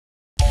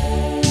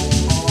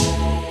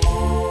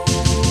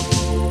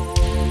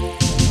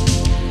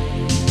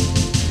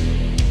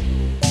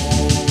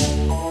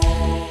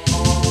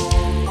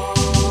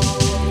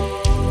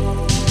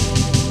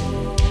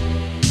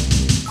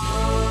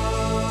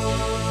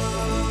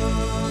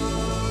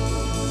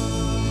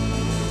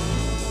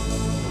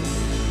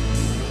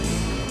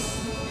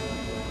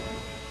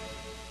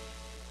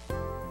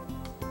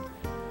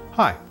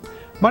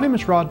My name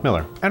is Rod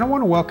Miller, and I want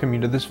to welcome you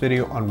to this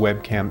video on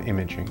webcam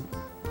imaging.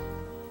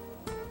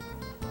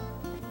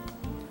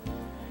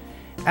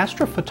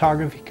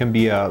 Astrophotography can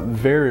be a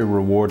very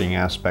rewarding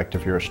aspect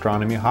of your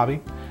astronomy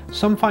hobby.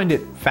 Some find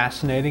it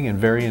fascinating and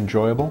very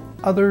enjoyable.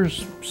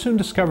 Others soon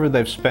discover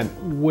they've spent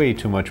way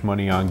too much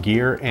money on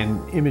gear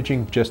and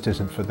imaging just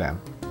isn't for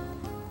them.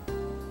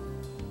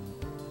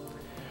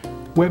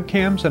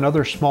 Webcams and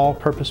other small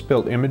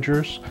purpose-built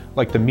imagers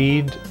like the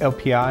Meade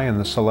LPI and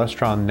the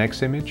Celestron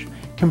NexImage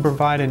can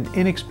provide an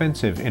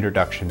inexpensive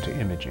introduction to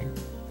imaging.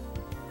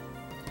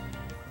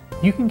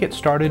 You can get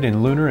started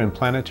in lunar and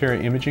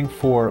planetary imaging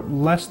for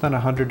less than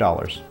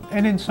 $100,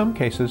 and in some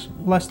cases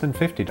less than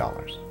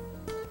 $50.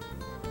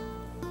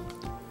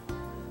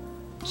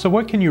 So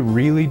what can you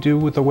really do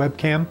with a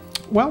webcam?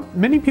 Well,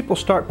 many people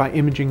start by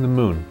imaging the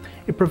moon.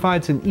 It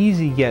provides an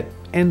easy yet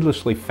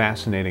endlessly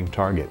fascinating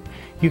target.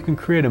 You can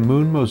create a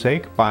moon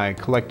mosaic by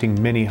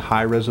collecting many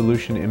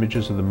high-resolution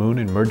images of the moon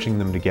and merging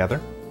them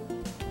together.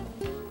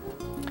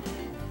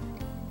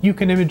 You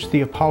can image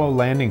the Apollo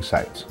landing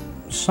sites.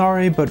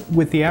 Sorry, but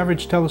with the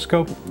average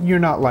telescope, you're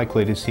not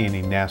likely to see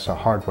any NASA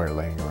hardware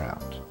laying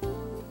around.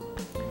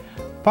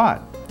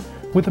 But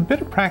with a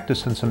bit of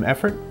practice and some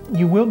effort,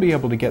 you will be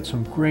able to get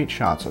some great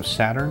shots of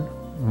Saturn,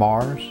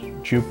 Mars,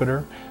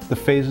 Jupiter, the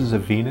phases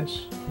of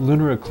Venus,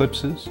 lunar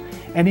eclipses,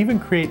 and even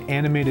create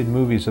animated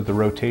movies of the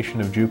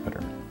rotation of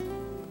Jupiter.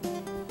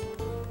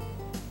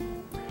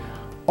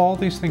 All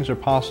these things are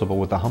possible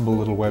with a humble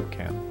little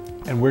webcam,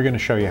 and we're going to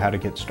show you how to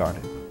get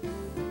started.